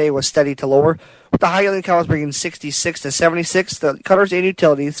market today was steady to lower, with the high-yielding cows bringing 66 to 76, the cutters and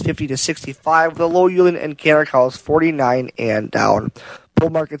utilities 50 to 65, the low-yielding and canner cows 49 and down.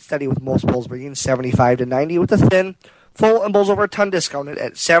 Bull market steady with most bulls bringing 75 to 90, with the thin, full, and bulls over a ton discounted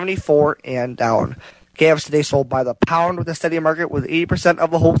at 74 and down. Calves today sold by the pound with a steady market, with 80%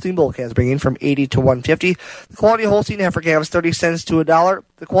 of the Holstein bull calves bringing from 80 to 150. The quality Holstein heifer calves 30 cents to $1.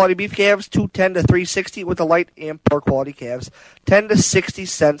 The quality beef calves $2.10 to $3.60, with the light and poor quality calves 10 to 60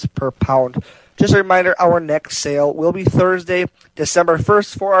 cents per pound. Just a reminder, our next sale will be Thursday, December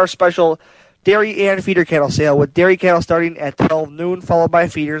 1st for our special dairy and feeder cattle sale, with dairy cattle starting at 12 noon, followed by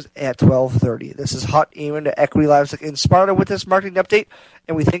feeders at 12:30. This is Hut Eamon to Equity Livestock in Sparta with this marketing update,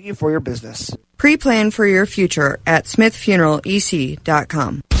 and we thank you for your business. Pre-plan for your future at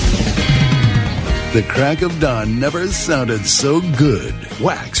smithfuneralec.com. The crack of dawn never sounded so good.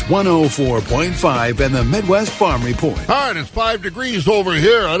 Wax 104.5 and the Midwest Farm Report. All right, it's 5 degrees over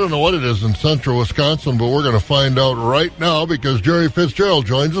here. I don't know what it is in central Wisconsin, but we're going to find out right now because Jerry Fitzgerald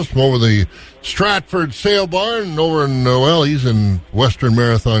joins us from over the Stratford Sale Barn over in, he's in western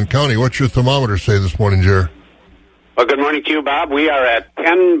Marathon County. What's your thermometer say this morning, Jerry? Well, good morning to you, Bob. We are at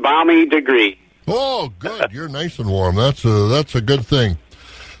 10 balmy degrees. Oh, good. You're nice and warm. That's a good thing.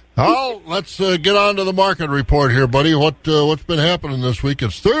 Oh, let's get on to the market report here, buddy. What's been happening this week?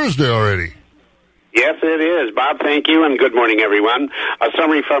 It's Thursday already. Yes, it is. Bob, thank you, and good morning, everyone. A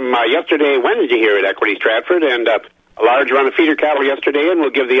summary from yesterday, Wednesday, here at Equity Stratford, and a large run of feeder cattle yesterday, and we'll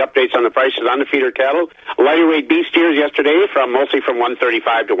give the updates on the prices on the feeder cattle. Lighter weight beef steers yesterday, mostly from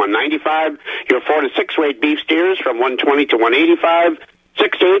 135 to 195. Your 4 to 6 weight beef steers from 120 to 185.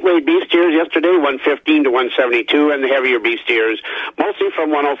 6 to 8 weight beef steers yesterday, 115 to 172, and the heavier beef steers, mostly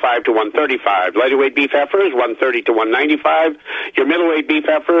from 105 to 135. Lighter weight beef heifers, 130 to 195. Your middleweight beef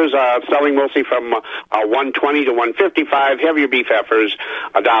heifers selling mostly from 120 to 155. Heavier beef heifers,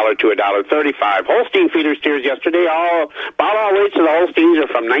 $1 to $1.35. Holstein feeder steers yesterday, about all weights of the Holsteins are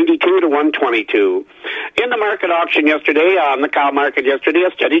from 92 to 122. In the market auction yesterday, on the cow market yesterday,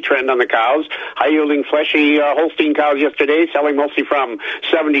 a steady trend on the cows. High-yielding, fleshy Holstein cows yesterday, selling mostly from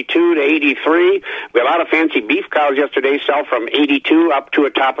 72 to 83. We had a lot of fancy beef cows yesterday sell from 82 up to a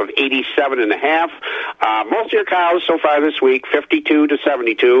top of 87.5. Most of your cows so far this week, 52 to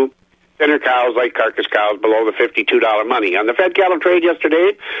 72. Thinner cows, light carcass cows, below the $52 money. On the fed cattle trade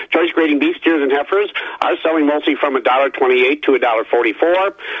yesterday, choice grading beef steers and heifers are selling mostly from $1.28 to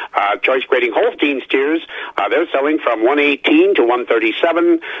 $1.44. Choice grading Holstein steers, they're selling from $1.18 to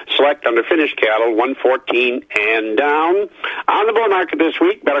 $1.37. Select under finished cattle, $1.14 and down. On the bull market this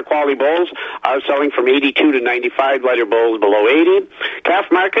week, better quality bulls are selling from 82 to 95. Lighter bulls below 80.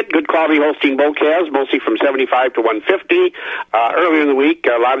 Calf market, good quality Holstein bull calves, mostly from 75 to 150. Earlier in the week,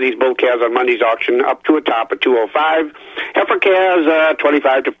 a lot of these bull calves on Monday's auction up to a top of 205. Heifer calves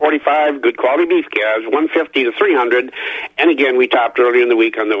 25 to 45. Good quality beef calves 150 to 300. And again, we topped earlier in the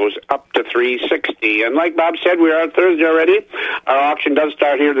week on those up to 360. And like Bob said, we are on Thursday already. Our auction does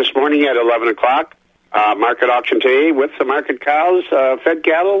start here this morning at 11 o'clock. Market auction today with the market cows, fed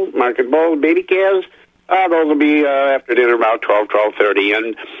cattle, market bulls, baby calves. Those will be after dinner about 12:30.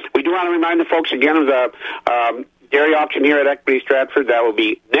 And we do want to remind the folks again of the dairy auction here at Equity Stratford. That will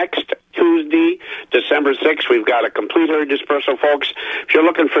be next Tuesday, December 6th. We've got a complete herd dispersal, folks. If you're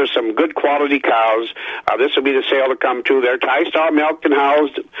looking for some good quality cows, this will be the sale to come to. They're tie-stall milked and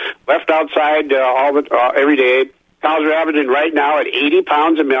housed, left outside every day. Cows are averaging right now at 80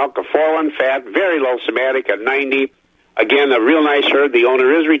 pounds of milk, a 4-1 fat, very low somatic at 90. Again, a real nice herd. The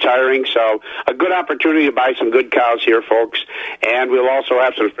owner is retiring, so a good opportunity to buy some good cows here, folks. And we'll also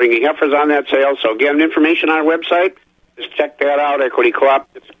have some springy heifers on that sale. So, again, information on our website Just check that out, Equity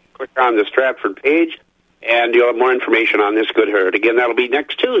Co-op. Just click on the Stratford page, and you'll have more information on this good herd. Again, that'll be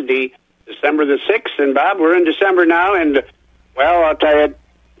next Tuesday, December the 6th. And, Bob, we're in December now, and, well, I'll tell you, it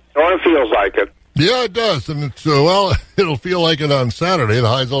sort of feels like it. Yeah, it does, and it's it'll feel like it on Saturday. The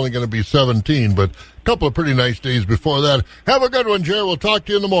high's only going to be 17, but a couple of pretty nice days before that. Have a good one, Jerry. We'll talk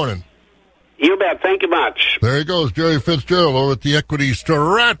to you in the morning. You bet. Thank you much. There he goes, Jerry Fitzgerald over at the Equity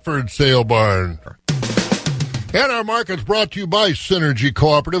Stratford Sale Barn. And our market's brought to you by Synergy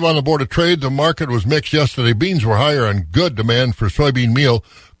Cooperative. On the Board of Trade, the market was mixed yesterday. Beans were higher on good demand for soybean meal.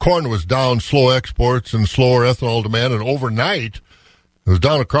 Corn was down, slow exports and slower ethanol demand, and overnight it was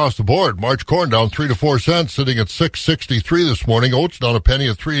down across the board. March corn down 3 to 4 cents, sitting at $6.63 this morning. Oats down a penny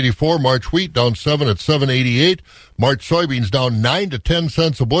at $3.84. March wheat down 7 at $7.88. March soybeans down 9 to 10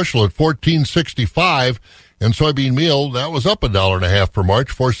 cents a bushel at $14.65. And soybean meal, that was up $1.50 per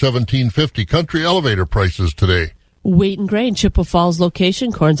March, $4.1750. Country elevator prices today. Wheat and grain, Chippewa Falls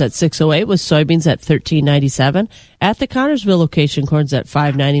location, corn's at $6.08 with soybeans at $13.97. At the Connorsville location, corn's at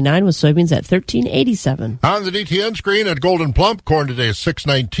 $5.99 with soybeans at $13.87. On the DTN screen at Golden Plump, corn today is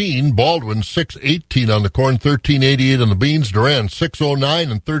 $6.19. Baldwin $6.18 on the corn, $13.88 on the beans. Duran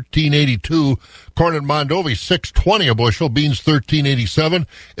 $6.09 and $13.82. Corn at Mondovi $6.20 a bushel. Beans $13.87.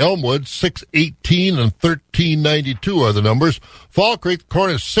 Elmwood $6.18 and $13.92 are the numbers. Fall Creek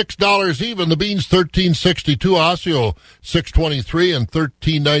corn is $6 even. The beans $13.62. Osseo $6.23 and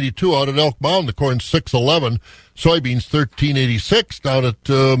 $13.92 out at Elk Mound. The corn $6.11. Soybeans $13.86 down at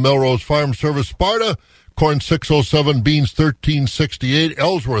Melrose Farm Service Sparta. Corn $6.07, beans $13.68,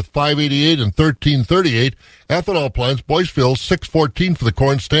 Ellsworth $5.88 and $13.38. Ethanol plants, Boyceville $6.14 for the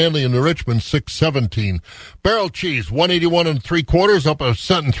corn, Stanley and New Richmond $6.17. Barrel cheese $1.81 3/4, up a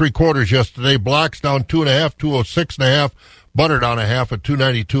cent and 3/4 yesterday. Blocks down 2.5, 206.5. Butter down a half at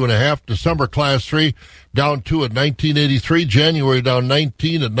 $2.92.5. December class 3 down 2 at $19.83. January down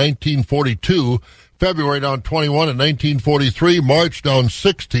 19 at $19.42. February down 21 at $19.43. March down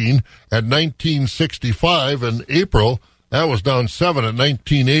 16 at $19.65. And April, that was down 7 at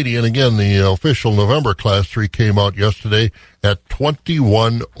 $19.80. And again, the official November class 3 came out yesterday at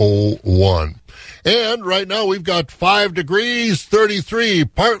 $21.01. And right now we've got 5 degrees, 33,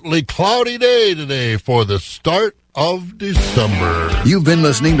 partly cloudy day today for the start of December. You've been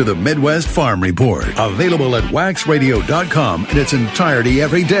listening to the Midwest Farm Report, available at waxradio.com in its entirety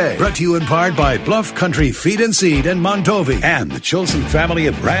every day. Brought to you in part by Bluff Country Feed and Seed in Mondovi and the Chilson family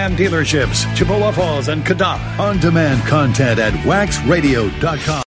of Ram dealerships, Chippewa Falls and Cadott. On-demand content at waxradio.com.